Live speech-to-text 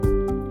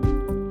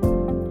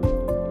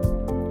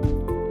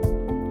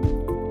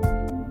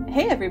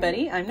Hey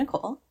everybody, I'm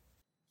Nicole.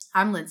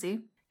 I'm Lindsay.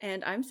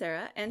 And I'm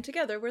Sarah, and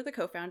together we're the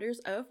co-founders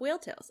of Whale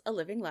Tales, a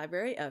living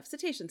library of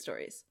cetacean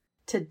stories.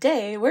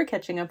 Today we're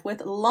catching up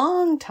with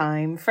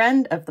longtime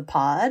friend of the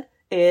pod.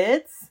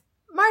 It's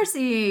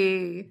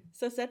Marcy.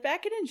 So sit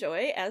back and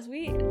enjoy as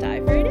we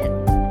dive right in.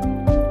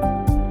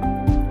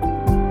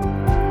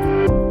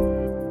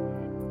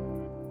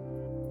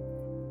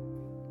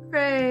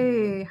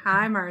 Hooray.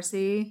 Hi,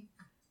 Marcy.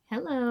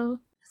 Hello.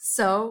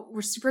 So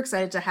we're super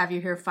excited to have you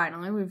here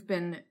finally. You've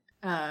been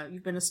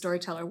a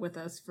storyteller with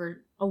us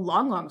for a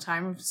long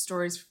time.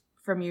 Stories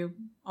from you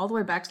all the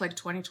way back to like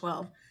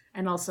 2012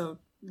 and also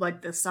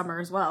like this summer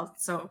as well.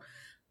 So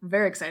I'm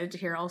very excited to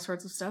hear all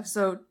sorts of stuff.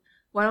 So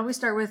why don't we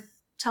start with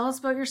tell us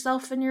about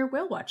yourself and your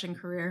whale watching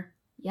career.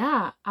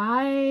 Yeah,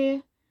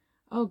 oh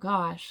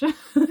gosh.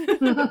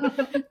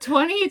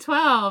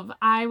 2012,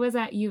 I was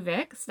at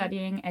UVic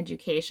studying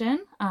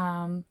education.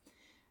 And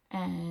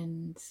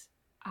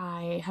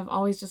I have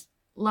always just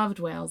loved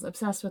whales,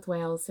 obsessed with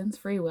whales since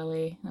Free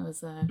Willy. That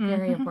was a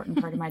very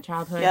important part of my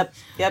childhood.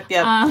 Yep.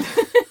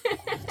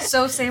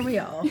 So say we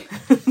all.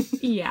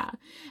 Yeah.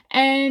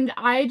 And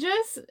I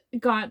just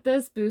got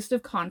this boost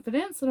of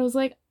confidence and I was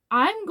like,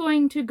 I'm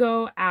going to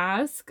go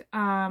ask,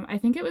 I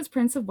think it was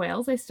Prince of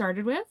Wales I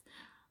started with.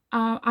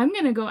 I'm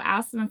going to go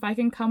ask them if I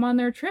can come on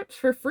their trips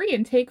for free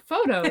and take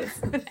photos.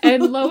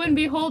 And lo and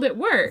behold, it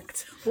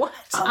worked. What?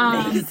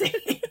 Amazing.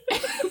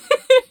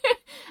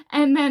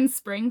 And then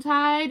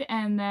Springtide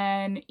and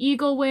then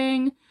Eagle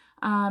Wing.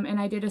 And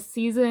I did a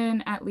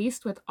season at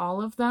least with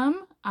all of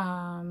them,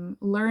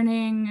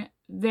 learning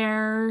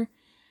their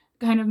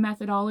kind of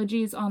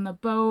methodologies on the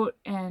boat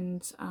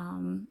and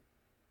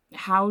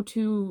how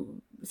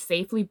to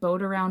safely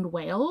boat around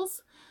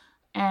whales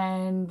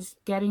and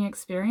getting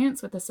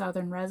experience with the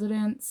southern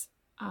residents,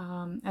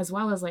 as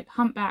well as like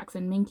humpbacks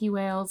and minke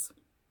whales,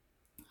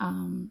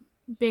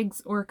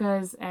 bigs,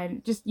 orcas,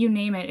 and just you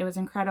name it. It was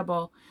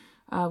incredible.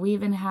 We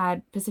even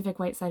had Pacific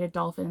white-sided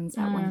dolphins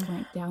at one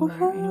point down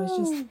there. And it was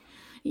just,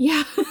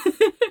 yeah.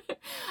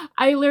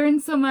 I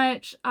learned so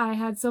much. I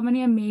had so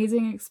many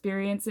amazing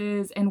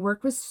experiences and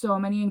worked with so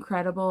many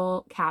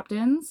incredible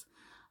captains.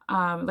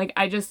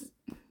 That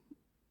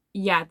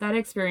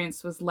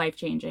experience was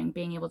life-changing,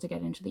 being able to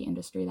get into the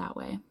industry that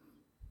way.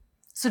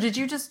 So did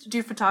you just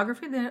do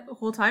photography the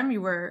whole time?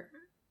 Were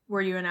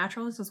you a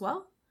naturalist as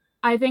well?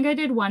 I think I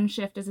did one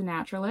shift as a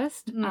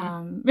naturalist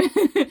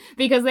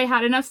because they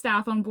had enough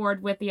staff on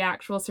board with the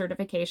actual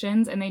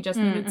certifications and they just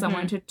needed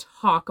someone to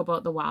talk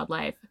about the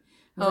wildlife.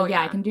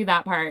 I can do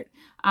that part.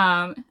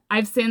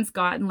 I've since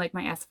gotten like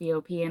my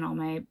SVOP and all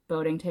my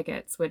boating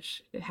tickets,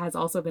 which has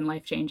also been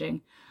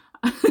life-changing.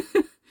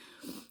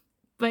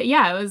 But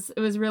yeah, it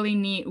was really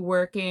neat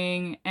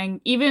working.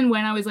 And even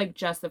when I was like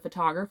just the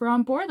photographer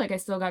on board, like I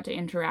still got to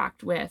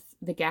interact with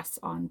the guests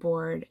on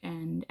board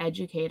and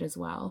educate as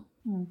well.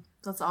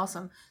 That's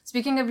awesome.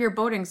 Speaking of your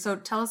boating, so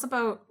tell us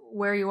about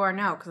where you are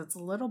now, because it's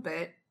a little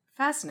bit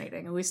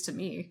fascinating, at least to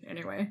me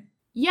anyway.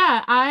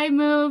 Yeah, I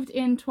moved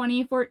in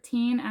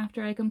 2014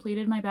 after I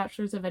completed my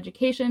Bachelor's of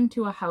Education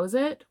to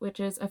Ahousaht, which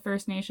is a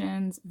First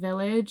Nations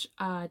village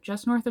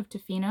just north of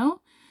Tofino.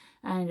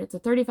 And it's a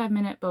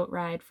 35-minute boat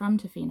ride from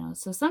Tofino.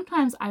 So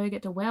sometimes I would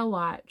get to whale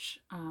watch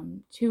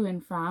to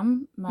and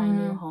from my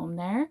new home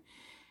there.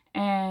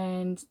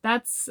 And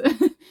that's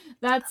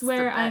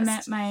where I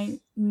met my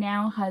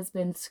now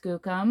husband,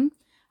 Skookum.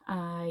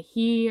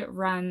 He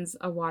runs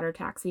a water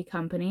taxi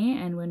company.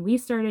 And when we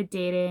started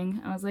dating,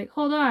 I was like,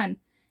 hold on,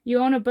 you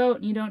own a boat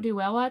and you don't do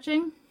whale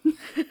watching?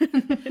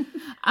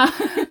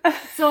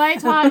 So I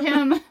taught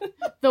him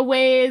the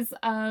ways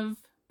of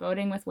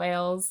boating with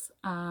whales,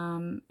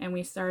 and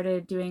we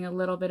started doing a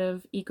little bit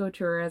of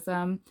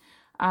ecotourism,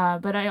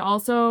 but I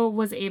also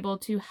was able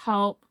to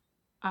help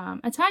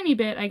a tiny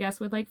bit, I guess,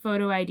 with like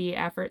photo ID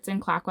efforts in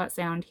Clayoquot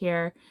Sound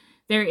here.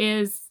 There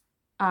is,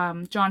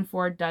 John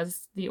Ford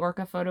does the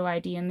orca photo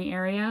ID in the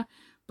area,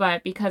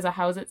 but because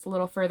Ahousat's a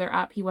little further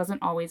up, he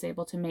wasn't always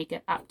able to make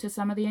it up to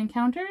some of the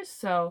encounters,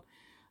 so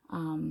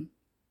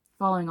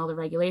following all the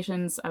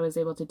regulations, I was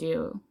able to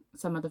do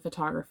some of the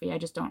photography. I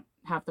just don't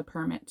have the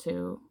permit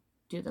to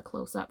do the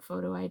close-up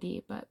photo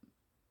ID, but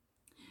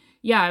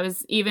yeah, it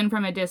was even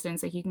from a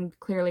distance, like you can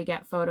clearly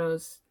get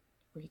photos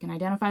where you can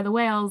identify the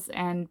whales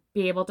and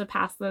be able to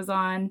pass those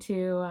on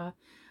to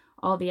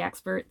all the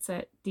experts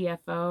at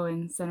DFO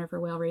and Center for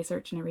Whale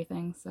Research and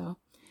everything. So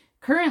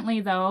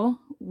currently though,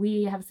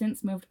 we have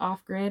since moved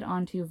off-grid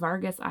onto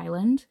Vargas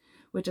Island,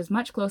 which is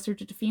much closer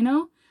to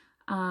Tofino.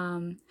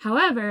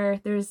 However,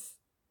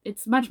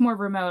 it's much more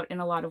remote in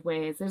a lot of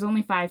ways. There's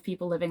only 5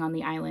 people living on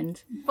the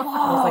island.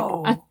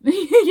 Wow.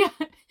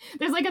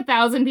 There's like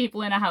 1,000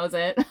 people in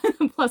Ahousaht,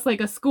 plus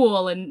like a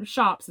school and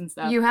shops and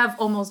stuff. You have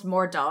almost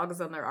more dogs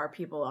than there are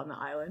people on the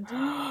island.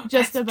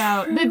 Just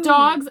about. True. The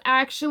dogs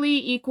actually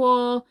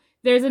equal.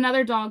 There's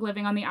another dog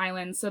living on the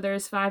island, so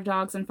there's 5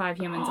 dogs and 5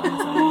 humans on this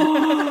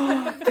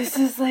island. This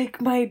is like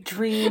my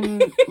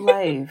dream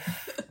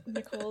life.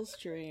 Nicole's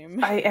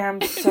dream. I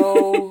am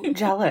so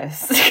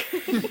jealous.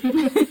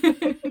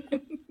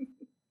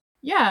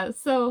 Yeah,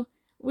 so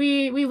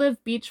we live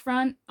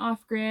beachfront,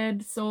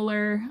 off-grid,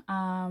 solar.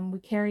 We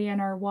carry in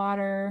our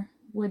water,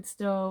 wood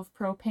stove,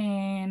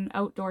 propane,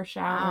 outdoor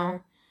shower,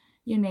 Wow.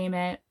 you name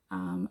it.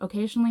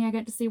 Occasionally I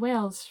get to see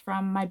whales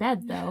from my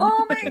bed, though.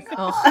 Oh my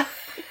god.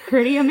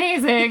 Pretty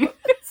amazing.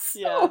 So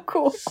Yeah.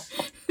 cool.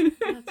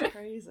 That's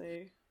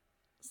crazy.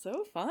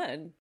 So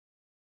fun.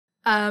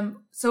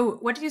 So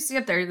what do you see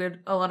up there? You got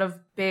a lot of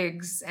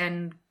bigs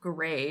and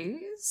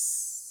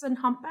grays and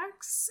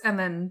humpbacks, and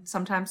then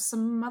sometimes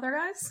some other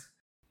guys.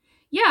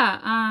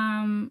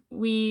 Yeah,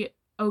 we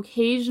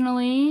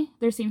occasionally,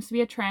 there seems to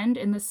be a trend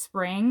in the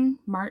spring,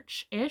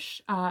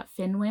 March-ish,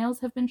 fin whales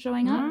have been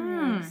showing up.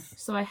 Mm.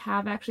 So I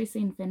have actually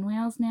seen fin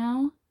whales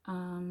now.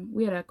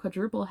 We had a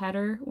quadruple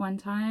header one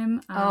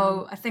time.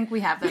 I think we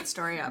have that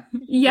story up.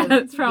 Yeah,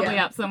 it's probably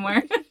Yeah. up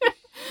somewhere.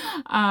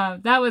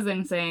 That was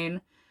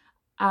insane.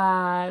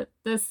 The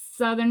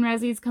southern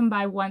resis come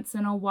by once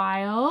in a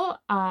while.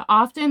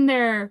 Often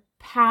they're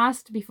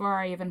passed before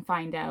I even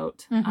find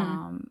out.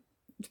 Mhm.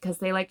 Because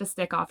they like to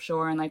stick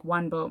offshore and like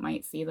one boat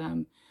might see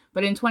them.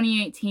 But in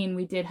 2018,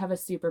 we did have a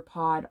super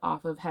pod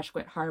off of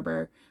Heshquit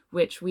Harbor,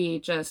 which we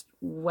just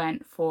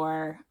went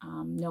for.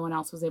 No one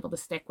else was able to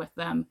stick with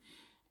them.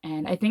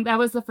 And I think that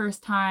was the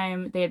first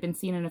time they had been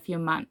seen in a few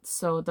months.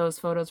 So those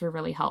photos were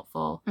really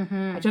helpful.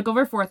 Mhm. I took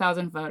over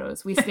 4,000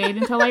 photos. We stayed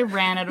until I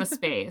ran out of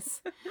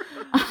space.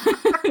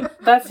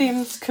 That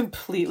seems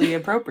completely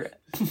appropriate.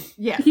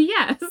 Yeah.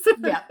 Yes.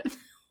 Yeah.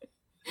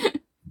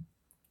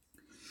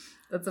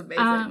 That's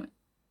amazing.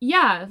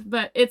 Yeah,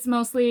 but it's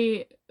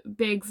mostly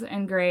bigs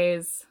and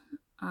grays.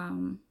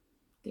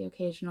 The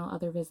occasional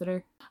other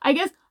visitor. I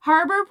guess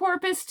harbor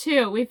porpoise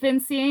too. We've been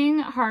seeing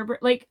harbor,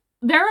 like,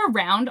 they're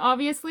around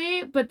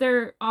obviously, but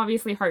they're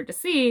obviously hard to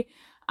see.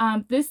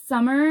 This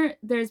summer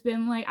there's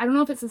been like, I don't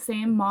know if it's the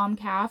same mom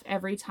calf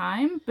every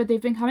time, but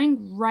they've been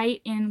coming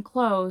right in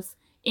close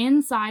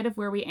inside of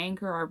where we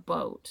anchor our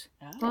boat.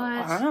 But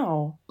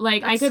Wow.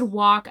 Like I That's- could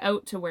walk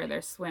out to where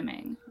they're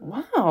swimming.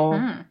 Wow.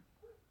 Mm.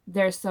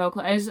 They're so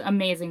close. It's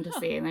amazing to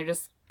see, and they're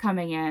just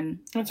coming in.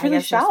 It's I really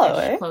guess there's shallow,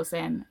 fish eh? Close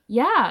in.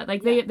 Yeah,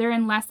 like they're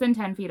in less than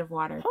 10 feet of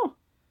water. Oh.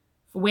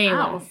 Way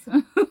Wow.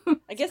 less.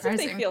 I guess if they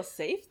Surprising. feel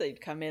safe,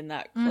 they'd come in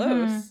that Mhm.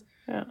 close.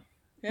 Yeah.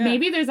 Yeah.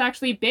 Maybe there's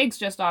actually bigs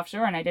just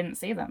offshore and I didn't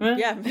see them.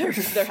 Yeah, they're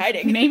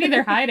hiding. Maybe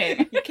they're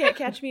hiding. You can't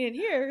catch me in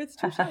here. It's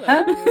too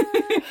shallow.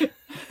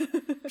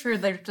 True,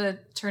 they're to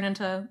turn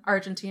into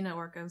Argentina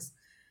orcas.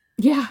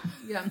 Yeah.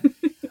 Yeah.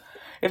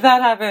 If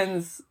that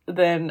happens,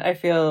 then I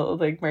feel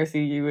like,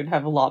 Marcy, you would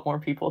have a lot more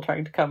people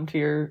trying to come to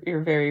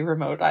your very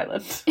remote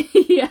island.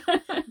 Yeah.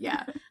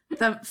 Yeah.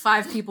 The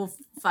 5 people,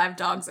 5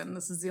 dogs, and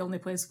this is the only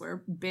place where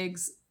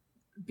bigs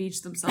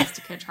beach themselves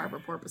to catch harbor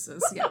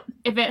porpoises. Yeah.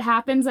 If it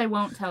happens, I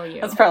won't tell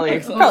you. That's probably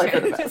Okay. for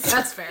the best.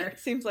 That's fair.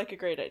 Seems like a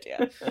great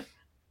idea.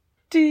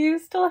 Do you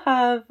still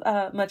have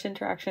much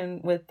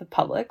interaction with the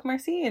public,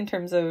 Marcy, in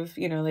terms of,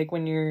 you know, like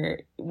when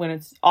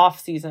it's off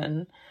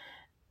season,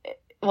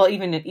 well,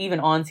 even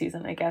on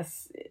season, I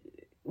guess.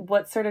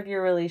 What's sort of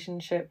your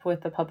relationship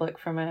with the public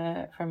from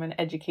an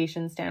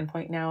education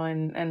standpoint now,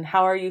 and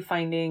how are you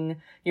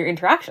finding your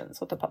interactions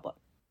with the public?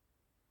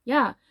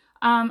 Yeah.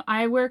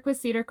 I work with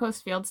Cedar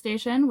Coast Field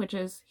Station, which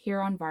is here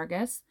on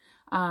Vargas.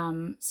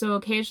 So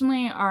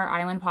occasionally our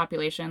island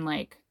population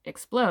like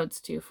explodes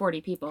to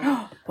 40 people.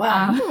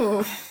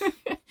 Wow.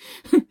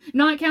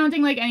 Not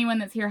counting like anyone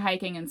that's here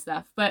hiking and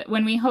stuff, but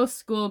when we host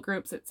school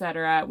groups,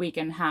 etc., we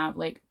can have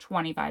like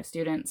 25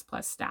 students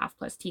plus staff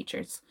plus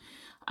teachers.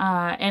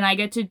 And I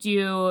get to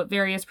do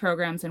various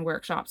programs and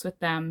workshops with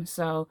them.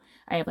 So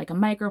I have like a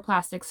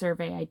microplastic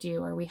survey I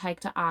do, or we hike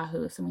to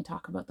Aarhus and we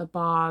talk about the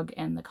bog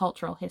and the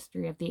cultural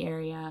history of the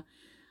area.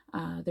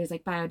 There's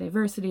like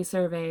biodiversity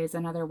surveys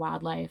and other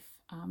wildlife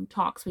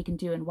talks we can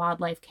do in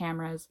wildlife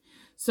cameras.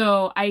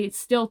 So I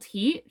still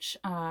teach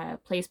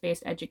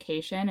place-based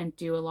education and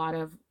do a lot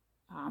of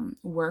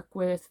work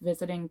with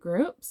visiting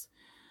groups.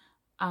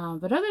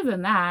 But other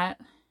than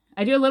that,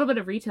 I do a little bit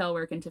of retail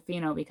work in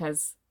Tofino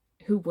because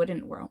who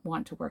wouldn't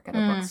want to work at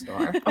a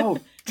bookstore? Oh,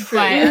 But-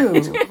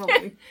 true.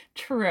 Totally.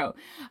 True.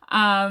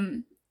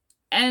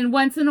 And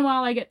once in a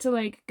while I get to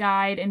like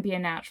guide and be a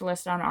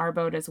naturalist on our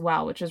boat as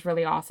well, which is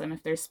really awesome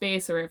if there's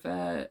space or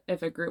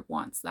if a group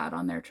wants that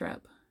on their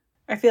trip.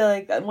 I feel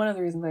like one of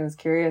the reasons I was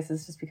curious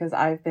is just because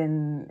I've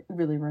been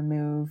really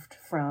removed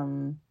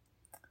from,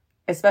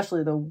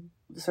 especially the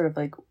sort of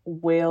like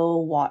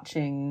whale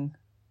watching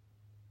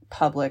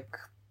public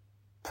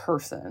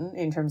person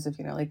in terms of,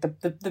 you know, like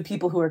the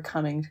people who are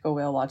coming to go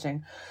whale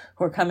watching,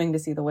 who are coming to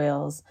see the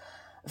whales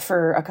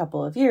for a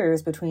couple of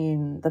years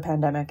between the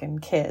pandemic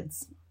and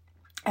kids.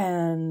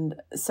 And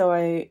so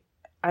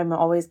I'm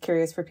always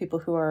curious for people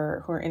who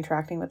are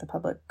interacting with the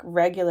public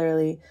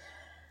regularly.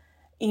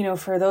 You know,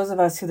 for those of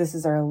us who this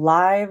is our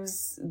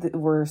lives,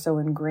 we're so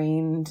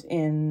ingrained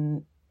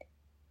in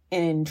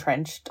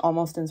entrenched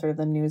almost in sort of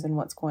the news and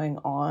what's going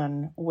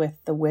on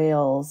with the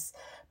whales.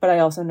 But I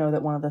also know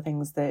that one of the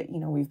things that, you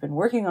know, we've been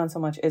working on so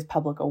much is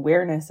public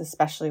awareness,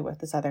 especially with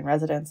the Southern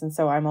residents. And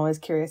so I'm always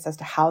curious as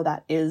to how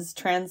that is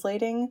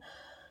translating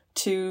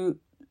to,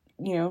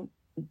 you know,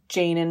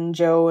 Jane and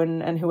Joe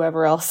and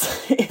whoever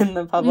else in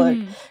the public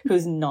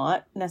who's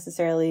not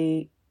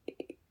necessarily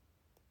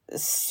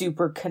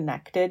super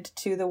connected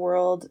to the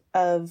world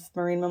of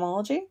marine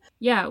mammalogy?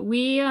 Yeah,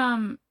 we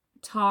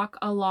talk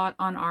a lot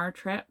on our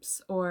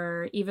trips,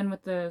 or even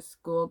with the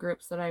school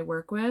groups that I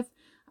work with.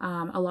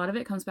 A lot of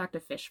it comes back to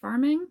fish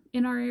farming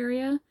in our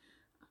area,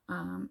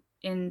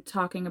 in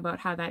talking about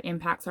how that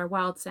impacts our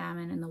wild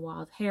salmon and the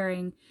wild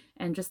herring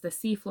and just the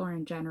seafloor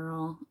in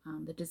general,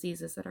 the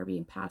diseases that are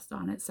being passed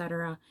on,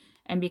 etc.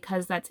 And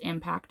because that's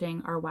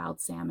impacting our wild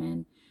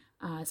salmon,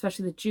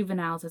 especially the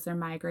juveniles as they're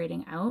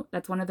migrating out,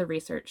 that's one of the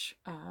research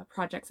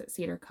projects that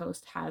Cedar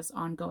Coast has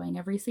ongoing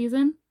every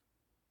season.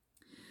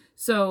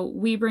 So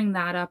we bring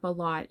that up a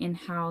lot in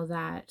how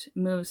that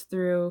moves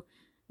through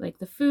like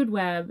the food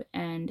web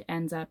and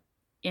ends up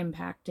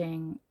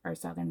impacting our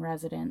southern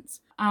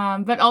residents.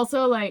 But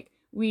also like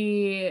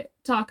we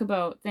talk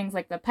about things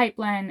like the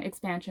pipeline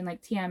expansion,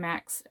 like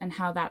TMX, and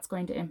how that's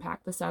going to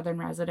impact the southern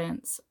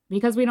residents.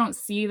 Because we don't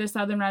see the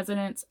southern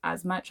residents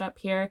as much up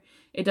here,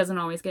 it doesn't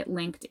always get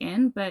linked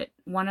in. But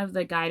one of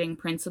the guiding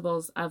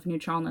principles of New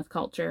Chalmouth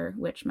culture,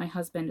 which my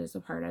husband is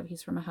a part of,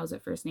 he's from a Hausa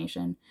First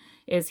Nation,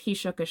 is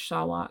Hishuka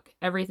Shawak.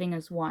 Everything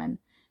is one.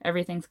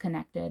 Everything's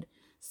connected.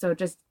 So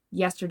just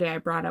yesterday I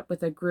brought up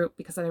with a group,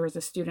 because there was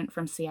a student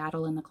from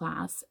Seattle in the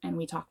class, and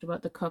we talked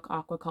about the Cook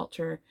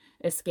aquaculture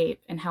escape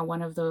and how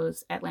one of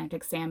those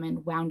Atlantic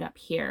salmon wound up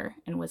here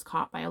and was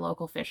caught by a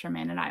local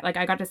fisherman. And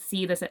I got to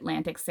see this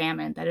Atlantic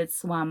salmon that had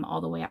swum all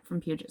the way up from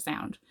Puget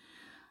Sound.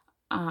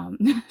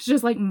 It's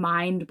just like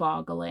mind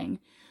boggling,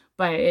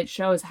 but it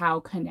shows how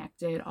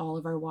connected all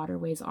of our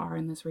waterways are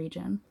in this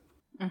region.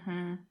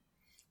 Mm-hmm.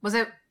 Was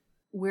it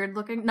weird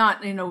looking?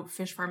 Not in a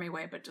fish farming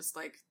way, but just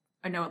like,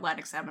 I know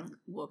Atlantic salmon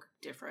look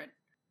different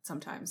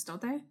sometimes,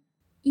 don't they?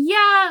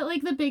 Yeah,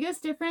 like the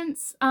biggest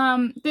difference,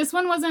 this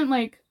one wasn't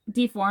like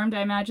deformed.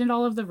 I imagined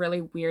all of the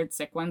really weird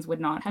sick ones would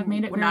not have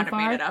made it very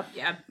far. Made it up,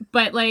 yeah.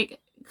 But like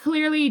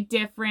clearly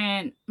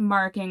different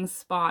markings,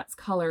 spots,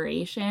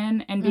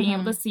 coloration, and being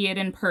able to see it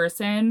in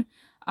person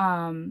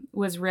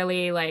was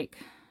really like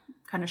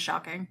kind of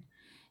shocking.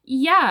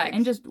 Yeah, like,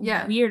 and just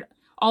weird.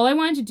 All I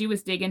wanted to do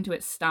was dig into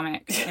its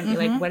stomach and be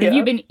like, what have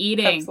you been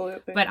eating?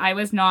 Absolutely. But I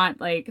was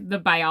not like the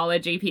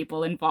biology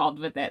people involved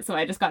with it. So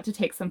I just got to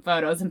take some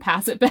photos and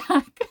pass it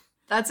back.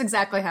 That's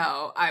exactly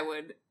how I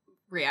would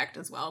react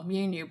as well.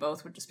 Me and you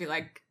both would just be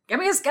like, give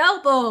me a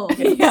scalpel.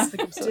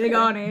 Dig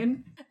on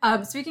in.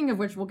 Speaking of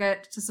which, we'll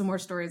get to some more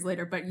stories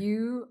later, but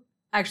you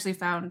actually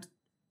found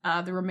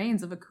the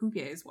remains of a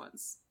Cuvier's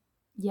once.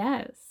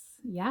 Yes.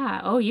 Yeah.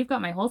 Oh, you've got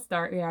my whole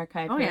story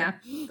archive. Oh, here.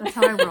 Yeah. That's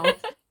how I roll.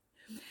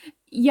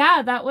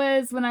 Yeah, that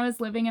was when I was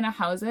living in a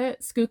houseit.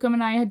 Skookum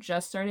and I had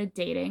just started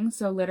dating.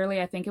 So literally,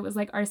 I think it was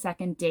like our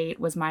second date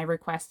was my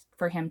request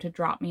for him to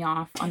drop me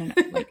off on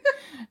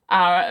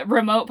a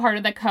remote part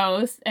of the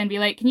coast and be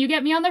like, can you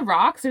get me on the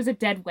rocks? There's a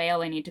dead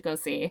whale I need to go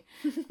see.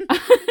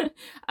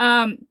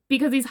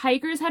 Because these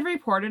hikers had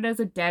reported as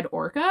a dead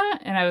orca.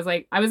 And I was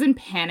like, I was in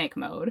panic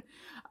mode.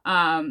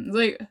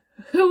 Like,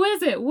 who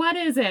is it? What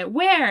is it?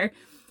 Where?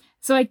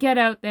 So I get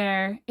out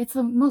there. It's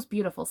the most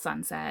beautiful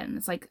sunset, and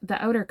it's like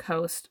the outer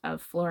coast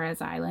of Flores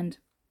Island.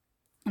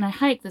 And I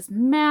hike this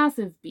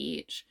massive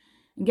beach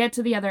and get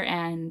to the other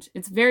end.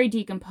 It's very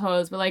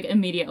decomposed, but like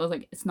immediately I was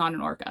like, it's not an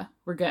orca.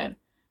 We're good.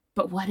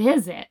 But what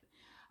is it?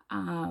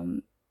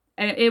 And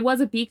it was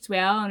a beaked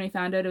whale, and we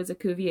found out it was a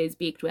Cuvier's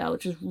beaked whale,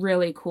 which is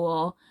really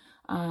cool.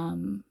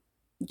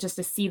 Just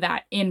to see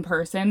that in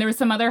person. There were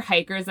some other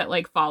hikers that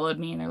like followed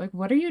me, and they're like,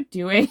 what are you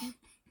doing?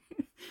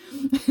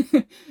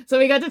 So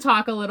we got to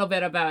talk a little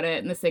bit about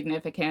it and the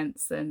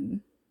significance,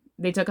 and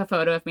they took a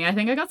photo of me. I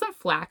think I got some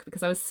flack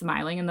because I was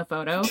smiling in the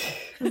photo.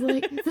 I was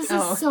like, this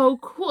is so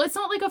cool. It's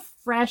not like a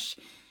fresh,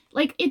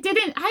 like it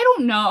didn't, I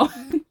don't know.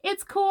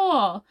 It's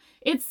cool.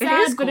 It's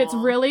sad, but it's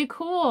really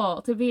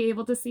cool to be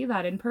able to see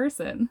that in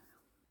person.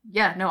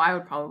 Yeah, no, I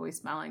would probably be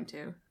smiling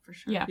too, for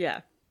sure.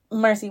 Yeah.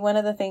 Marcy, one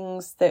of the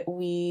things that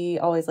we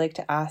always like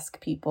to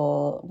ask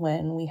people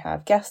when we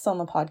have guests on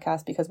the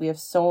podcast, because we have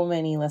so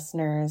many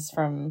listeners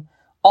from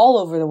all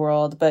over the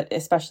world, but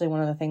especially one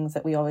of the things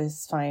that we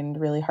always find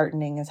really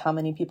heartening is how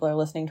many people are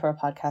listening to our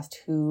podcast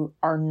who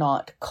are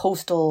not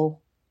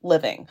coastal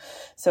living.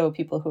 So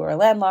people who are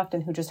landlocked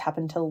and who just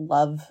happen to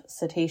love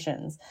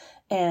cetaceans.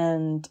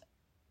 And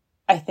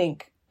I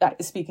think,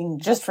 speaking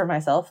just for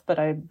myself, but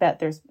I bet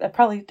there's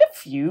probably a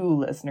few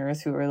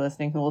listeners who are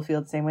listening who will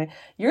feel the same way.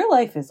 Your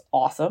life is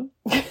awesome.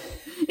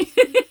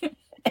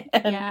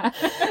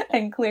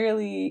 And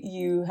clearly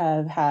you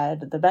have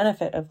had the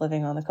benefit of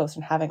living on the coast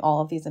and having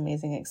all of these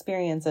amazing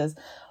experiences.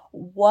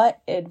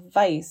 What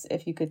advice,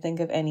 if you could think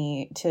of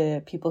any,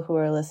 to people who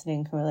are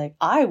listening who are like,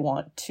 I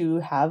want to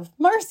have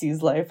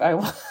Marcy's life. I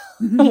want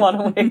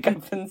to wake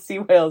up and see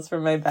whales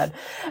from my bed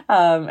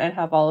and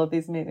have all of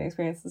these amazing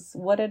experiences.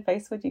 What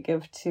advice would you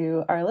give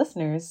to our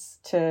listeners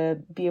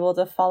to be able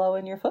to follow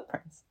in your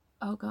footprints?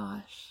 Oh,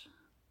 gosh.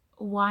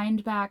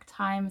 Wind back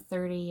time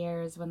 30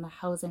 years when the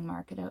housing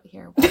market out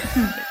here was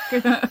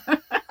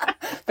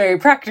Very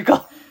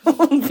practical.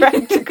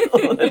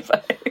 Practical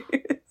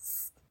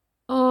advice.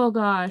 Oh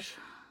gosh.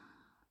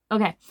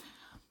 Okay.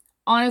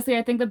 Honestly,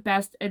 I think the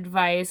best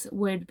advice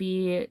would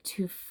be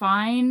to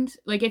find,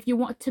 like, if you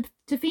want to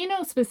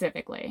Tofino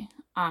specifically,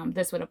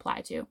 this would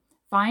apply to.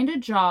 Find a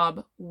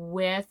job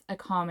with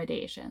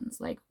accommodations,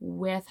 like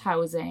with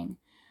housing,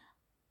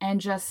 and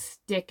just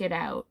stick it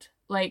out.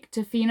 Like,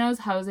 Tofino's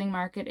housing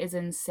market is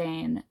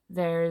insane.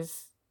 There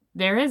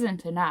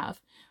isn't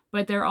enough,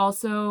 but there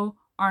also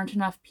aren't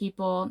enough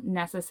people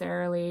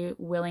necessarily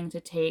willing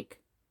to take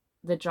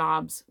the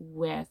jobs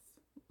with,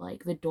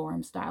 like, the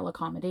dorm style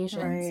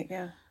accommodations. Right,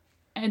 yeah.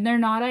 And they're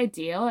not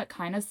ideal. It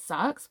kind of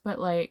sucks, but,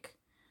 like,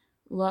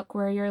 look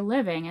where you're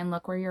living and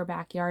look where your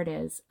backyard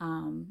is.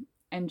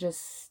 And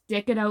just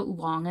stick it out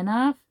long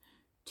enough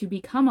to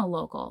become a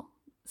local.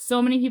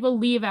 So many people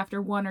leave after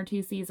 1 or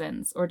 2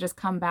 seasons or just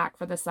come back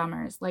for the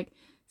summers. Like,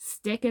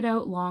 stick it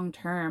out long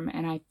term,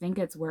 and I think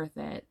it's worth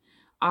it.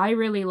 I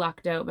really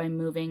lucked out by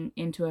moving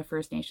into a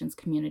First Nations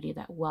community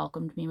that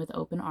welcomed me with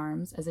open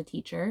arms as a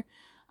teacher,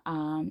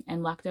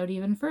 and lucked out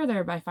even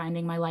further by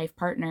finding my life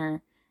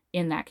partner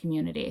in that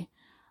community.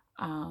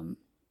 I'd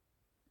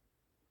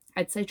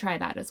say try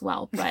that as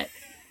well, but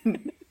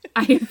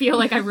I feel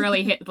like I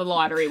really hit the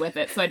lottery with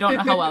it, so I don't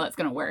know how well it's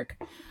going to work.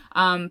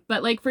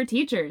 But, like, for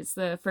teachers,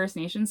 the First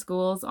Nation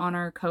schools on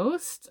our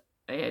coast,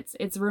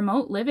 it's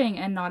remote living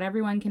and not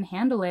everyone can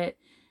handle it.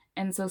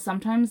 And so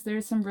sometimes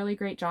there's some really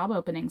great job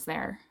openings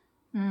there.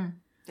 Yeah.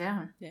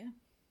 Yeah.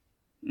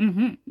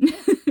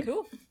 Mm-hmm.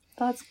 Cool.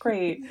 That's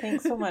great.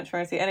 Thanks so much,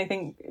 Marcy. And I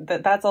think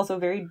that's also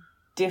very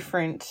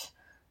different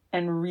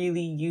and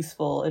really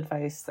useful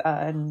advice,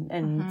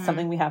 and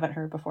something we haven't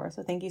heard before.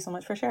 So thank you so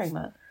much for sharing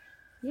that.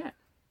 Yeah.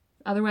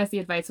 Otherwise, the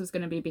advice was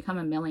going to be become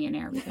a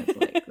millionaire, because,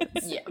 like,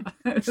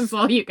 that's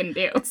all you can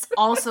do. It's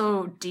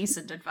also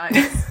decent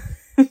advice.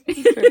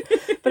 True.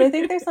 But I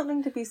think there's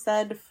something to be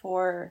said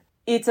for,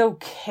 it's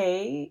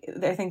okay.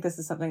 I think this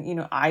is something, you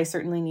know, I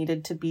certainly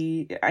needed to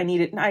be,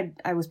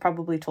 I was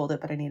probably told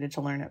it, but I needed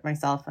to learn it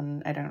myself.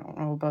 And I don't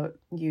know about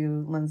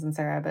you, Linz and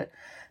Sarah, but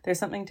there's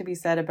something to be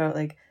said about,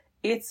 like,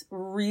 it's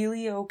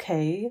really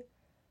okay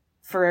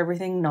for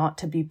everything not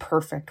to be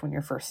perfect when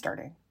you're first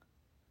starting.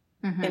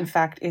 Mm-hmm. In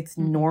fact, it's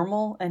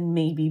normal and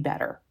maybe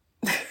better.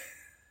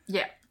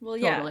 Yeah. Well,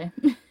 yeah. Totally.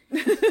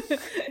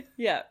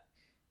 Yeah.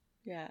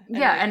 Yeah.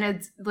 Yeah, and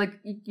it's like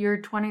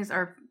your 20s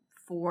are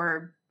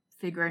for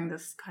figuring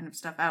this kind of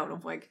stuff out,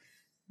 of, like,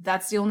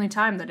 that's the only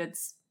time that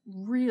it's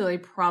really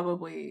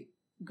probably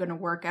going to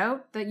work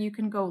out that you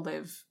can go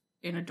live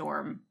in a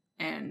dorm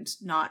and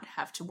not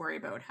have to worry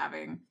about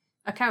having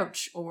a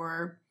couch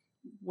or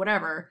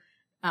whatever.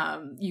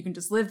 You can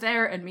just live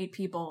there and meet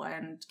people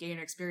and gain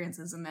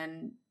experiences, and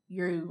then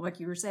you're, like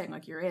you were saying,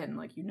 like, you're in,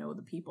 like, you know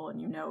the people, and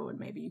and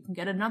maybe you can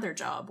get another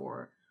job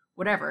or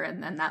whatever,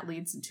 and then that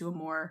leads into a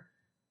more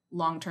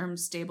long-term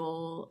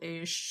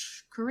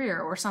stable-ish career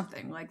or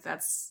something. Like,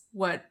 that's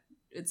what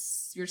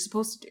you're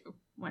supposed to do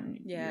when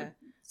you're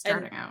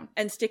starting out.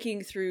 And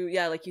sticking through,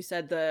 like you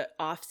said, the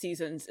off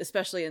seasons,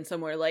 especially in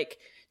somewhere like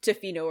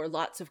Tofino or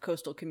lots of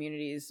coastal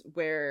communities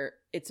where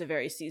it's a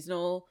very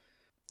seasonal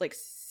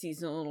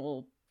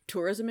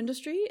tourism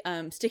industry,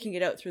 sticking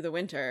it out through the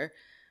winter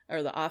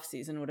or the off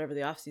season, whatever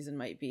the off season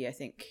might be, I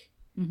think.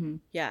 Mm-hmm.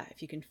 Yeah,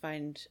 if you can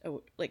find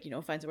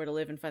somewhere to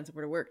live and find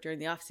somewhere to work during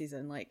the off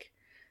season, like,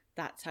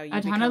 that's how you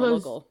become a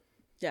local.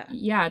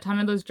 Yeah, a ton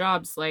of those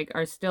jobs, like,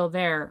 are still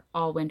there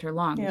all winter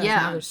long. Yeah. There's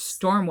another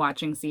storm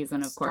watching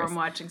season, of course. Storm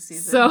watching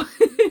season. So,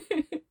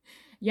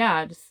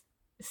 yeah, just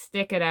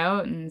stick it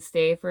out and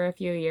stay for a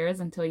few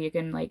years until you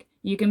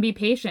can be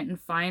patient and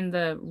find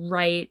the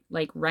right,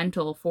 like,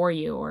 rental for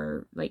you,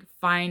 or, like,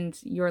 find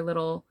your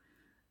little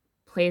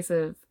place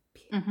of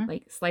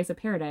like slice of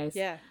paradise.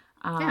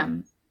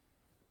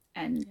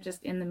 And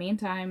just in the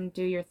meantime,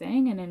 do your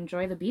thing and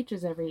enjoy the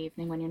beaches every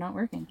evening when you're not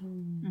working.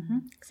 Mm-hmm.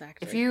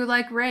 Exactly. If you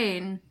like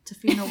rain,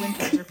 Tofino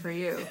winters are for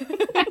you.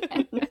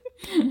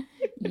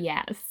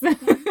 Yes.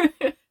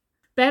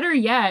 Better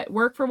yet,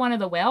 work for one of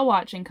the whale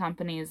watching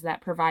companies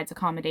that provides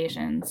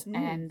accommodations,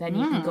 and then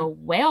you can go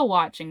whale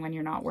watching when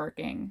you're not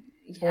working.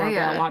 Or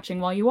whale watching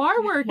while you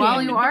are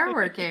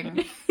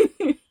working.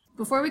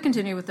 Before we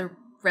continue with the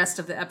rest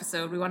of the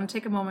episode, we want to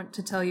take a moment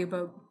to tell you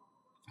about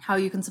how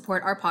you can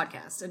support our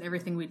podcast and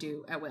everything we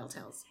do at Whale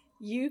Tales.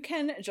 You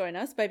can join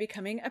us by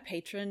becoming a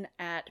patron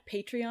at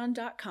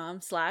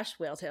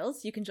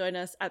patreon.com/whaletales. You can join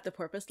us at the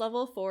porpoise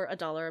level for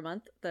 $1 a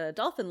month, the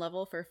dolphin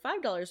level for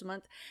 $5 a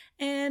month,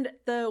 and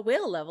the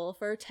whale level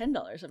for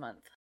 $10 a month.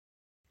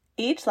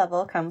 Each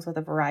level comes with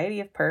a variety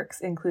of perks,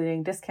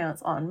 including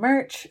discounts on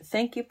merch,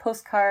 thank you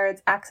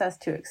postcards, access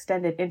to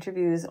extended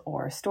interviews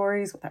or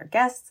stories with our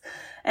guests,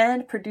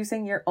 and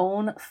producing your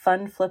own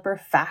Fun Flipper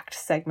Fact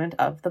segment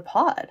of the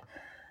pod.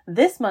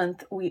 This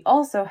month, we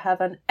also have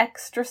an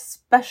extra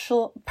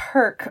special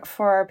perk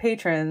for our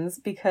patrons,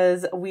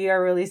 because we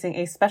are releasing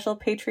a special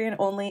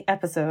Patreon-only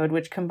episode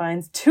which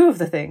combines two of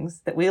the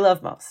things that we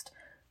love most: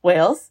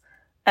 whales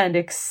and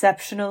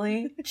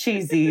exceptionally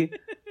cheesy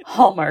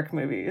Hallmark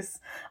movies.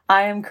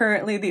 I am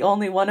currently the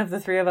only one of the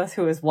three of us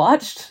who has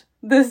watched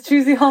this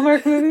cheesy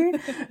Hallmark movie.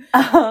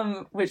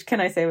 Which,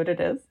 can I say what it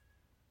is?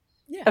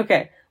 Yeah.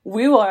 Okay,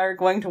 we are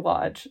going to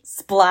watch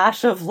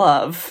Splash of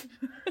Love,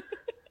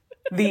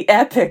 the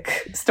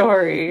epic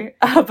story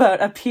about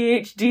a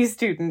PhD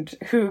student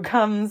who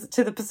comes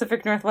to the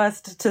Pacific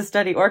Northwest to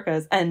study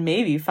orcas and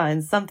maybe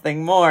finds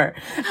something more.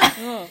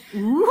 Oh.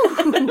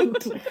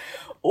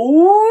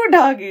 Ooh,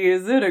 doggy,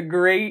 is it a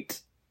great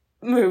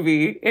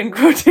movie in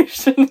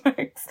quotation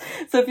marks.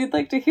 So if you'd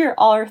like to hear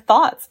all our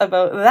thoughts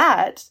about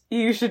that,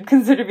 you should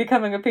consider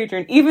becoming a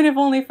patron, even if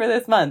only for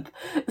this month,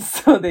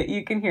 so that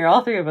you can hear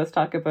all three of us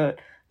talk about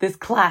this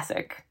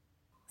classic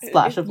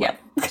Splash of Love.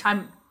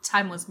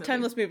 Timeless movie.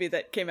 Timeless movie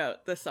that came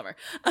out this summer.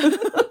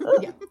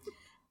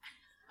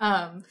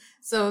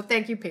 So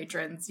thank you,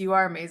 patrons. You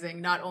are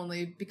amazing, not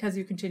only because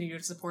you continue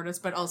to support us,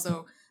 but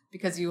also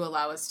because you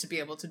allow us to be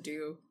able to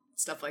do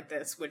stuff like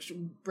this, which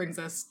brings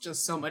us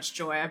just so much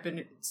joy. I've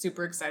been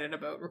super excited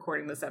about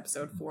recording this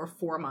episode for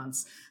 4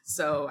 months,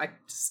 so I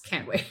just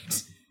can't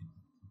wait.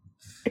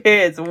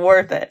 It's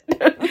worth it.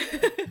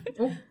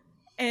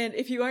 And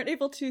if you aren't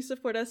able to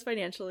support us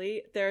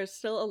financially, there's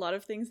still a lot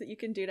of things that you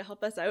can do to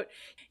help us out.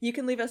 You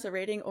can leave us a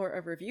rating or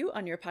a review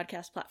on your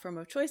podcast platform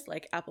of choice,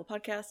 like Apple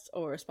Podcasts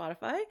or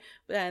Spotify,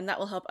 and that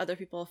will help other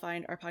people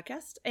find our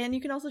podcast. And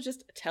you can also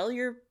just tell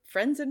your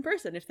friends in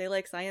person if they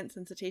like science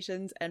and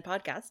cetaceans and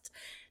podcasts.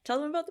 Tell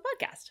them about the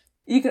podcast.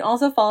 You can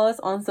also follow us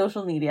on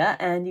social media,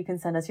 and you can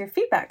send us your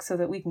feedback so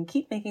that we can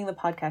keep making the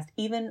podcast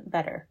even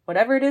better.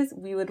 Whatever it is,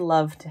 we would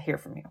love to hear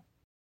from you. I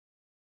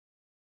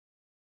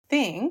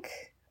think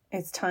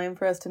it's time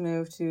for us to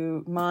move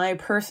to my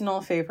personal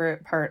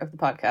favorite part of the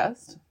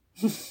podcast.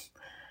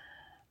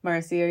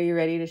 Marcy, are you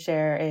ready to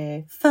share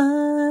a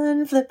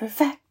fun flipper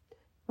fact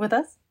with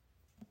us?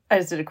 I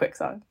just did a quick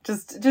song,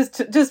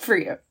 just for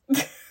you.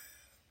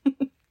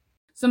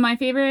 So my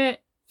favorite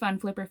fun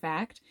flipper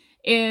fact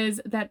is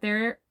that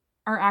there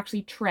are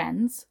actually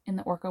trends in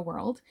the orca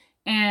world.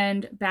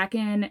 And back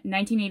in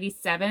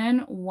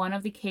 1987, one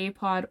of the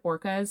K-pod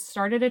orcas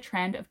started a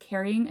trend of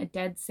carrying a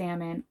dead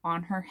salmon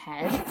on her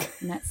head,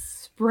 and that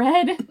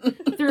spread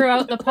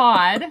throughout the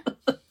pod.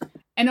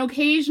 And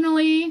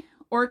occasionally,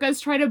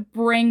 orcas try to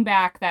bring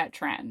back that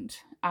trend.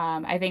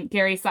 I think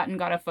Gary Sutton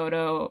got a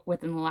photo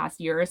within the last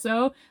year or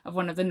so of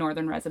one of the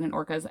northern resident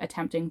orcas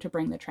attempting to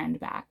bring the trend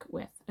back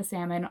with a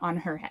salmon on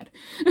her head.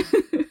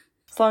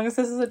 As long as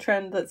this is a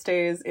trend that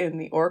stays in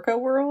the orca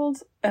world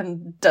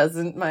and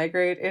doesn't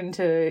migrate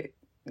into,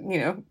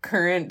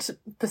 current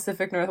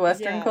Pacific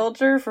Northwestern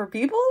culture for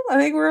people, I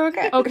think we're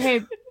okay.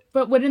 Okay,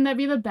 but wouldn't that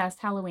be the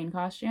best Halloween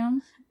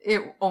costume?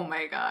 Oh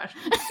my gosh.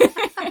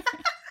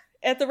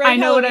 At the right I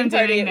know Halloween what I'm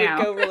party, doing it now.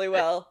 would go really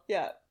well.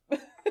 Yeah.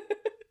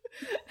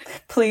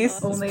 Please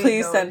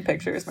send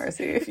pictures,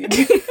 Marcy, if you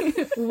do.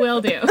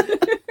 Will do.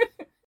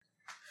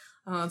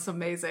 Oh, it's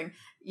amazing.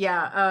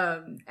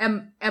 Yeah,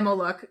 Emma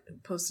Luck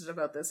posted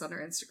about this on her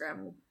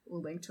Instagram.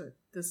 We'll link to it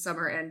this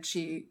summer, and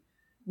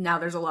now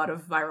there's a lot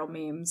of viral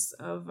memes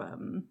of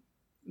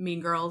Mean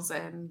Girls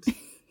and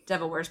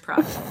Devil Wears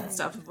Prada and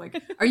stuff of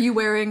like, are you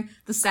wearing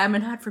the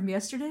salmon hat from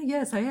yesterday?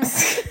 Yes, I am.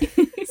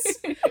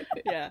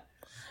 Yeah.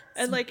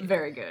 And like,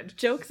 very good.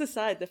 Jokes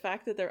aside, the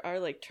fact that there are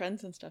like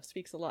trends and stuff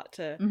speaks a lot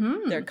to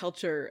their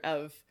culture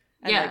of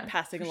like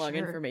passing along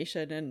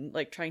information and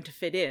like trying to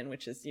fit in,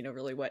 which is,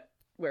 really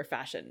where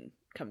fashion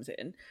comes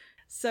in.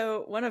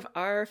 So one of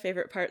our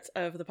favorite parts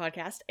of the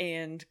podcast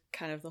and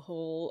kind of the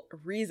whole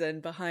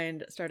reason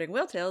behind starting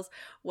Whale Tales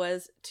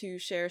was to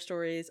share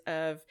stories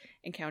of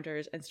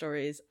encounters and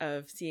stories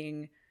of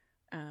seeing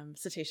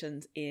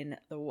cetaceans in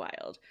the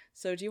wild.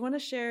 So do you want to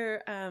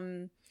share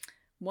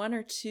one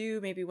or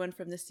two, maybe one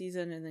from this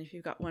season, and then if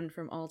you've got one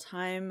from all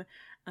time,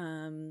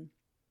 or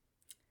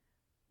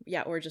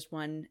just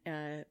one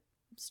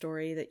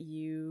story that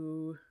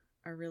you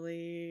are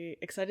really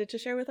excited to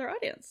share with our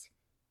audience?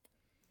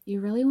 You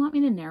really want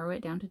me to narrow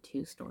it down to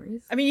 2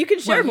 stories? I mean, you can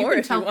share more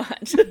if you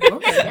want.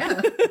 Okay,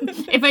 yeah.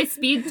 If I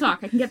speed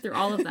talk, I can get through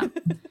all of them.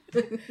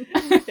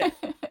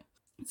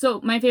 So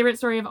my favorite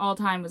story of all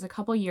time was a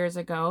couple years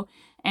ago,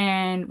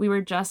 and we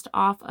were just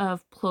off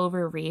of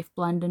Plover Reef,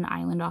 Blunden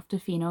Island off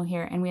Tofino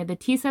here, and we had the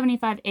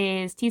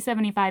T-75As,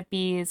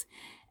 T-75Bs,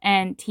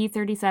 and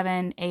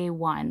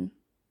T-37A1,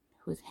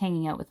 who was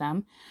hanging out with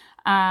them.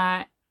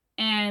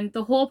 And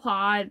the whole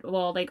pod,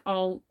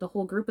 the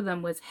whole group of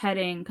them was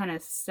heading kind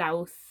of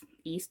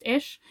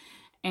southeast-ish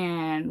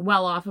and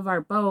well off of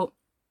our boat.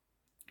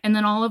 And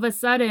then all of a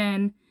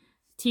sudden,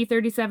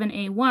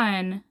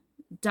 T-37A1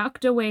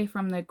 ducked away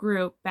from the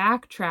group,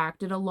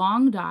 backtracked, did a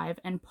long dive,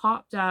 and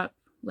popped up,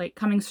 like,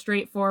 coming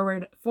straight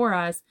forward for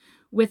us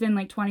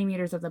within, 20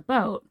 meters of the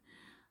boat.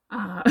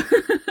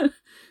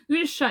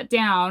 We just shut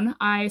down.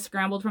 I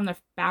scrambled from the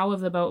bow of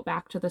the boat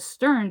back to the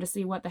stern to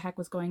see what the heck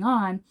was going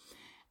on.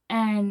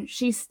 And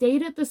she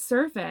stayed at the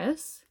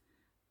surface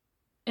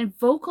and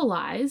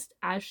vocalized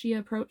as she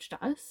approached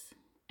us.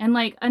 And,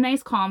 a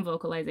nice calm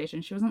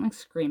vocalization. She wasn't,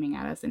 screaming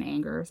at us in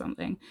anger or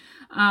something.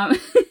 And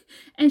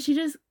she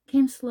just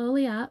came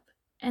slowly up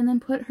and then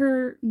put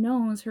her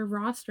nose, her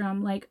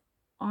rostrum,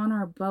 on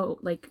our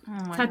boat,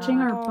 touching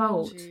our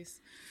boat.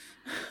 Geez.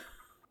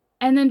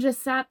 and then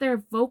just sat there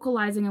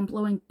vocalizing and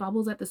blowing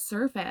bubbles at the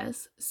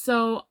surface.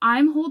 So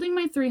I'm holding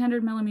my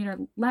 300 millimeter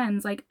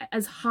lens like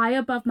as high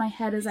above my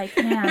head as I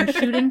can,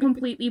 shooting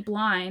completely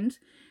blind,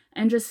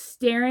 and just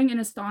staring in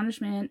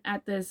astonishment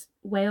at this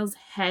whale's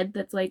head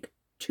that's like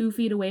 2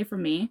 feet away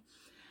from me.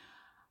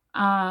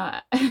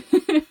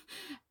 It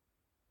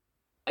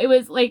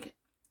was like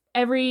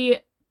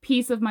every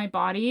piece of my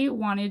body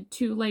wanted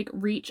to like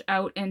reach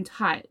out and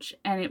touch,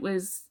 and it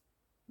was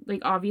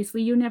like,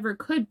 obviously you never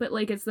could, but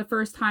like it's the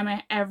first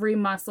time every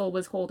muscle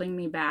was holding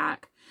me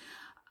back.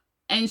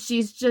 And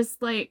she's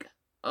just like,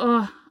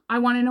 oh, I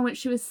want to know what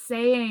she was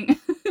saying.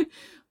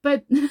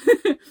 But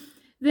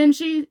then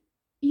she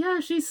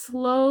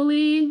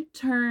slowly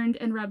turned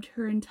and rubbed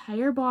her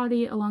entire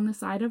body along the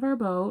side of our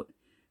boat,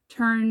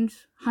 turned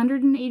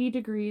 180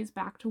 degrees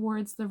back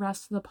towards the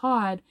rest of the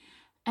pod,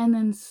 and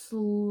then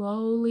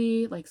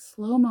slowly, like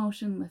slow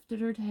motion,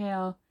 lifted her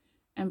tail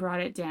and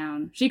brought it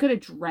down. She could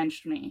have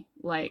drenched me,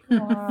 like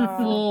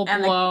full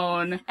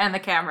blown. And the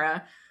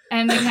camera.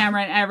 And the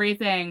camera and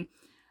everything.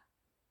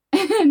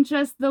 And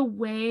just the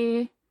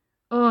way,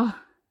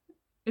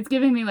 it's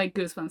giving me like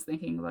goosebumps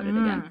thinking about it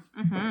again.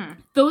 Mm-hmm.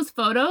 Those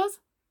photos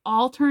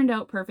all turned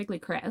out perfectly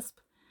crisp.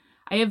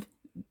 I have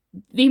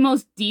the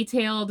most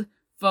detailed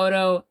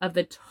photo of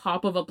the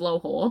top of a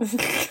blowhole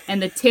and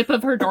the tip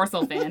of her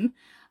dorsal fin.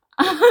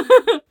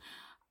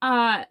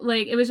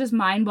 Like it was just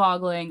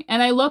mind-boggling.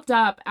 And I looked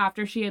up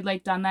after she had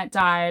like done that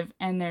dive,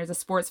 and there's a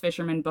sports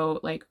fisherman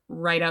boat like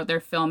right out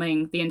there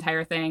filming the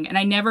entire thing, and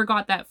I never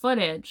got that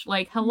footage.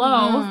 Like,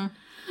 hello.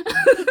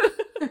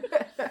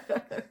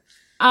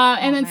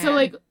 And then man. So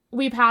like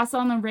we passed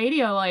on the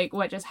radio like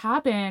what just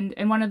happened,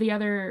 and one of the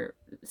other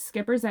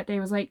skippers that day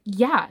was like,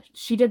 yeah,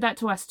 she did that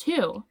to us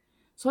too.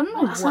 So I don't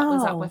know what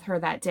was up with her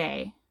that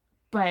day,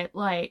 but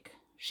like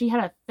she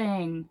had a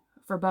thing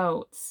for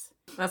boats.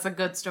 That's a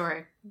good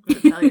story, I'm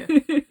gonna tell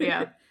you.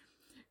 Yeah.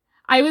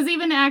 I was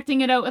even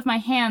acting it out with my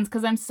hands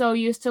because I'm so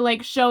used to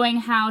like showing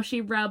how she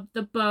rubbed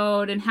the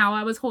boat and how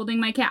I was holding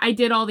my cat. I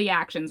did all the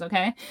actions,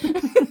 okay?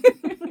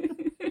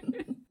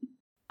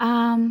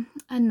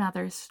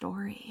 Another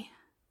story.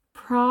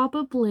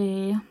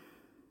 Probably,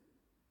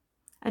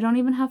 I don't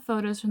even have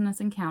photos from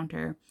this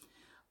encounter,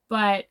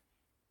 but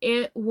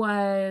it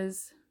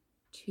was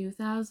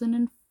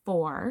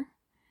 2004.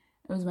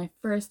 It was my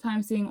first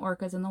time seeing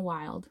orcas in the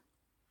wild.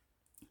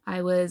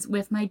 I was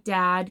with my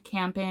dad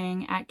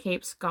camping at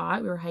Cape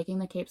Scott. We were hiking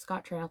the Cape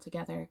Scott Trail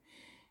together,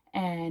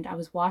 and I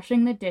was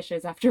washing the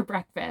dishes after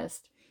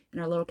breakfast in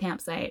our little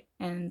campsite,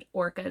 and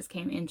orcas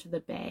came into the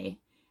bay,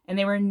 and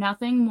they were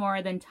nothing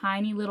more than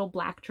tiny little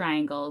black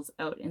triangles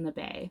out in the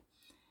bay.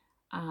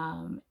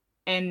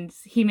 And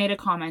he made a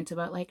comment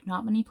about like,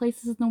 not many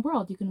places in the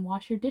world you can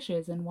wash your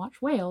dishes and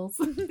watch whales.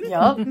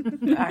 Yup,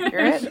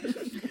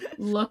 accurate.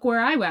 Look where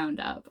I wound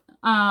up.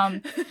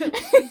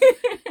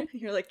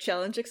 You're like,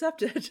 challenge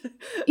accepted.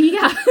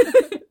 Yeah.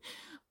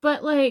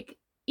 But like,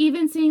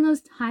 even seeing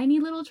those tiny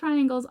little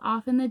triangles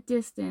off in the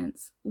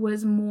distance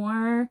was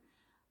more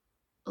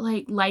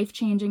like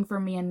life-changing for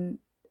me and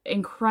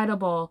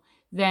incredible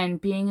than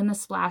being in the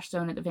splash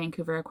zone at the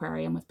Vancouver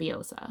Aquarium with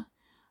Biosa.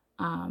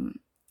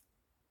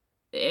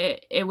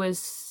 It was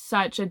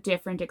such a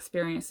different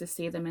experience to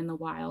see them in the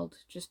wild,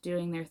 just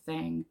doing their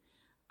thing.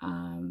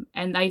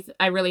 And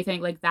I really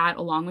think like that,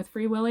 along with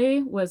Free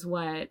Willy, was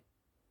what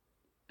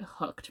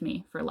hooked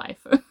me for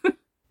life.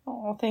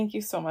 Oh, thank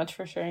you so much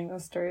for sharing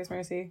those stories,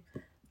 Mercy.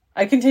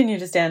 I continue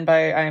to stand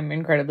by. I'm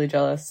incredibly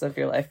jealous of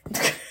your life.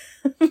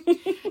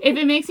 If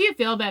it makes you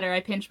feel better,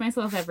 I pinch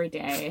myself every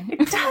day.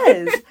 It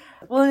does.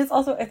 Well, and it's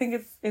also, I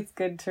think it's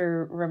good to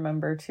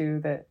remember too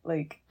that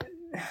like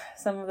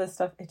some of this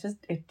stuff,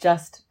 it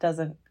just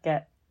doesn't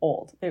get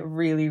old. It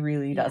really,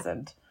 really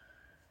doesn't.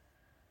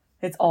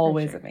 It's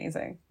always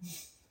amazing.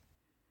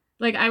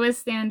 Like, I was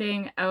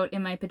standing out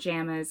in my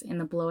pajamas in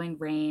the blowing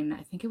rain.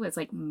 I think it was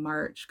like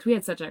March, because we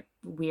had such a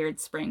weird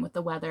spring with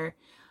the weather.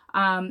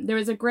 There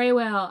was a gray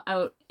whale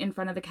out in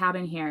front of the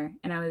cabin here,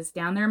 and I was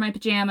down there in my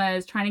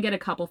pajamas trying to get a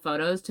couple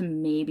photos to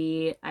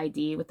maybe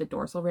ID with the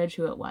dorsal ridge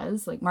who it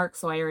was. Like, Mark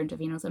Sawyer in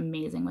Davino's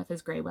amazing with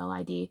his gray whale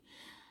ID.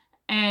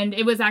 And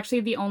it was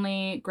actually the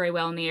only gray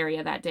whale in the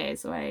area that day,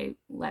 so I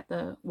let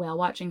the whale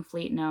watching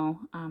fleet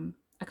know.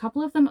 A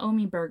couple of them owe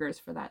me burgers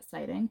for that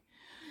sighting.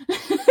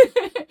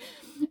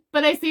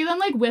 But I see them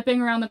like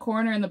whipping around the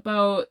corner in the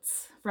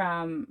boats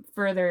from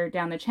further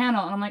down the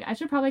channel, and I'm like, I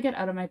should probably get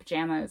out of my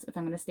pajamas if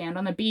I'm going to stand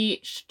on the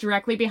beach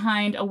directly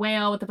behind a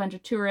whale with a bunch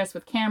of tourists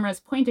with cameras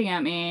pointing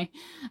at me.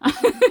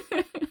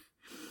 I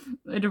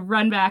had to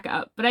run back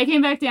up, but I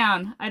came back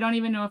down. I don't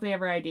even know if they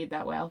ever ID'd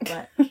that whale,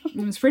 but it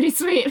was pretty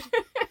sweet.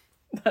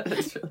 That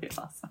is really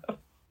awesome.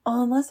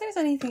 Unless there's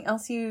anything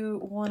else you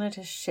wanted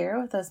to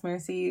share with us,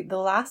 Mercy, the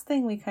last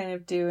thing we kind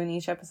of do in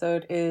each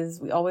episode is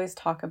we always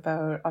talk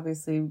about,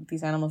 obviously,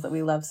 these animals that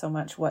we love so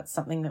much. What's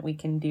something that we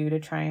can do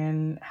to try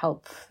and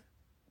help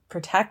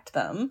protect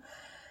them?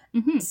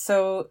 Mm-hmm.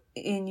 So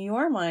in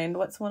your mind,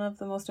 what's one of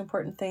the most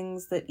important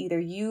things that either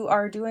you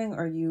are doing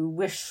or you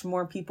wish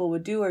more people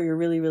would do, or you're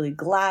really, really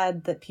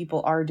glad that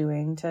people are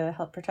doing to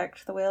help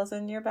protect the whales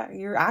in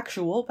your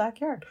actual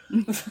backyard?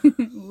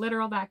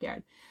 Literal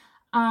backyard.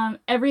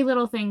 Every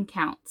little thing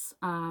counts.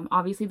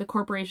 Obviously the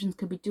corporations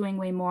could be doing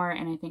way more,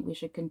 and I think we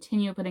should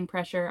continue putting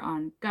pressure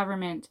on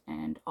government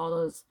and all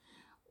those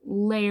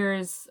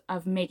layers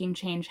of making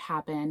change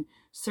happen.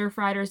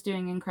 Surfriders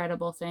doing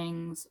incredible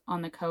things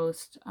on the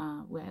coast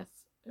with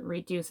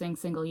reducing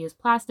single-use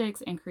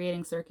plastics and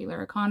creating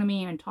circular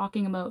economy and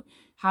talking about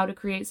how to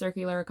create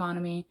circular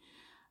economy.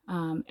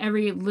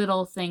 Every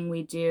little thing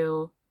we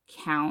do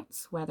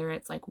counts, whether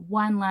it's like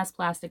one less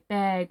plastic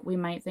bag. We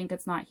might think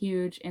it's not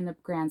huge in the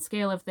grand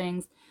scale of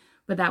things,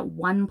 but that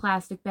one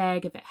plastic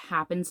bag, if it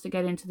happens to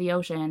get into the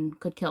ocean,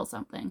 could kill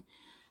something.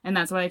 And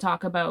that's what I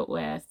talk about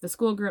with the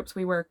school groups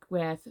we work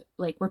with.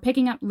 Like, we're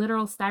picking up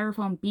literal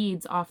styrofoam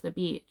beads off the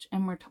beach,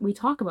 and we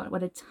talk about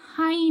what a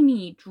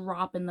tiny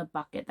drop in the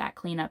bucket that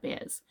cleanup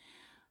is.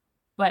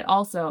 But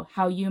also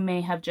how you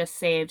may have just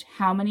saved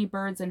how many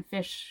birds and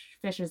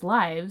fish's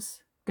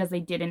lives because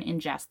they didn't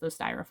ingest those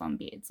styrofoam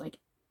beads. Like,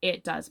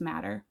 it does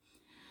matter.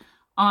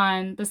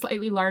 On the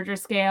slightly larger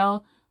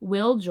scale,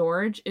 Will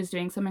George is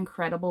doing some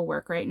incredible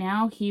work right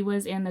now. He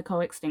was in the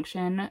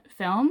Co-Extinction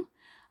film.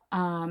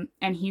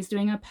 And he's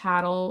doing a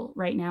paddle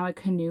right now, a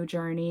canoe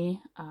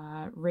journey,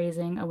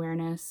 raising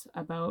awareness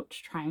about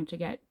trying to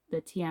get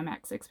the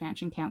TMX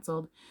expansion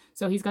canceled.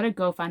 So he's got a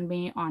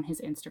GoFundMe on his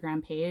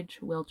Instagram page,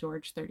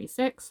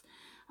 WillGeorge36,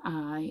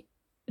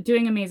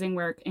 doing amazing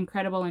work,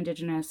 incredible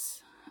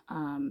Indigenous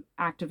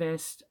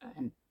activist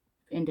and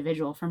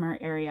individual from our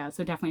area.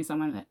 So definitely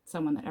someone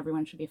that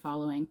everyone should be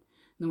following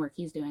in the work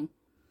he's doing.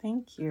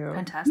 Thank you.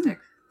 Fantastic.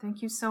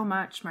 Thank you so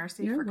much,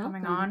 Marcy, for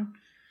coming on.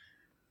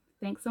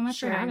 Thanks so much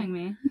for having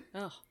me.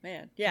 Oh,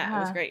 man. Yeah, it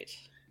was great.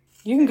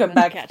 You can come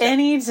back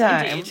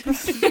anytime.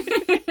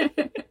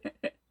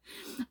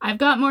 I've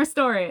got more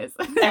stories.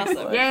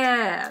 Excellent.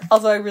 Yeah.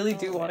 Also, I really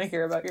do want to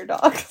hear about your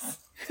dogs.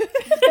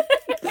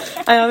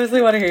 I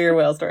obviously want to hear your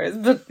whale stories,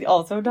 but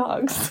also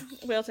dogs.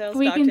 Whale tales,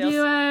 we dog can tales.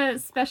 do a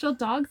special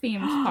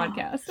dog-themed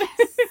podcast.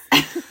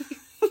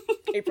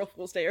 April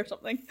Fool's Day or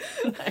something.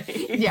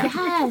 Yeah.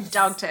 Yes.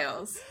 Dog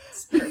tales.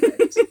 It's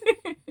perfect.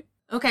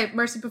 Okay,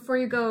 Marcy, before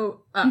you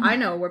go, I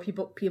know where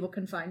people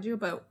can find you,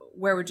 but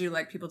where would you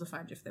like people to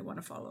find you if they want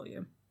to follow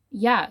you?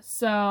 Yeah,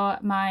 so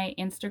my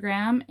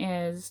Instagram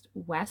is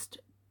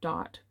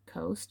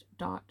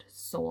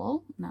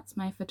west.coast.soul. And that's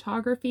my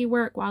photography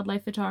work,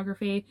 wildlife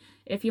photography.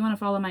 If you want to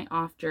follow my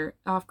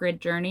off-grid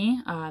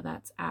journey,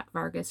 that's at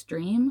Vargas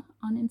Dream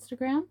on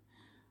Instagram.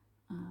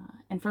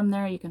 And from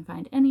there, you can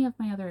find any of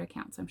my other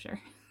accounts, I'm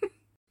sure.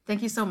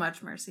 Thank you so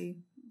much, Marcy.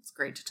 It's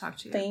great to talk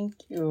to you. Thank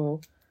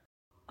you.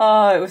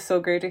 Oh, it was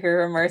so great to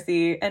hear from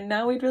Marcy. And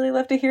now we'd really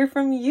love to hear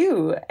from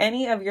you.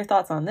 Any of your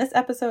thoughts on this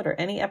episode or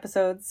any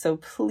episodes. So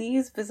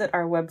please visit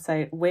our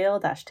website,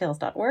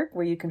 whale-tales.org,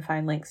 where you can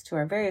find links to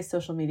our various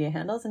social media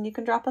handles and you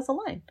can drop us a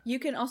line. You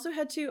can also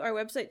head to our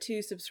website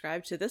to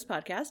subscribe to this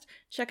podcast,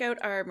 check out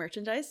our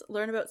merchandise,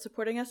 learn about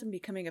supporting us and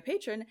becoming a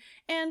patron.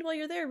 And while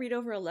you're there, read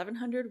over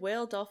 1,100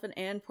 whale, dolphin,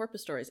 and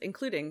porpoise stories,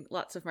 including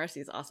lots of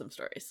Marcy's awesome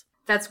stories.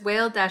 That's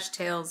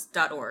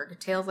whale-tales.org.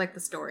 Tales like the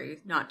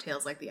story, not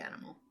tales like the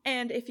animal.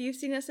 And if you've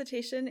seen a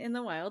cetacean in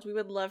the wild, we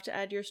would love to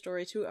add your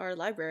story to our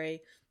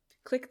library.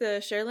 Click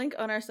the share link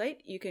on our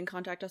site. You can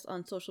contact us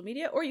on social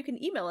media, or you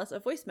can email us a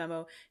voice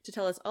memo to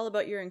tell us all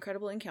about your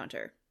incredible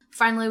encounter.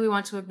 Finally, we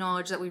want to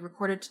acknowledge that we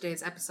recorded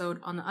today's episode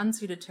on the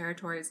unceded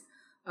territories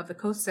of the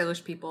Coast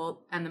Salish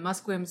people and the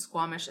Musqueam,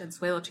 Squamish, and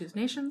Tsleil-Waututh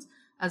nations,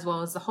 as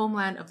well as the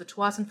homeland of the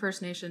Tsawwassen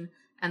First Nation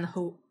and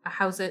the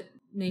Hausut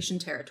Nation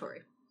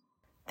territory.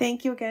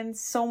 Thank you again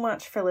so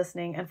much for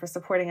listening and for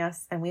supporting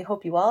us, and we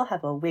hope you all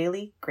have a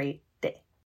whaley great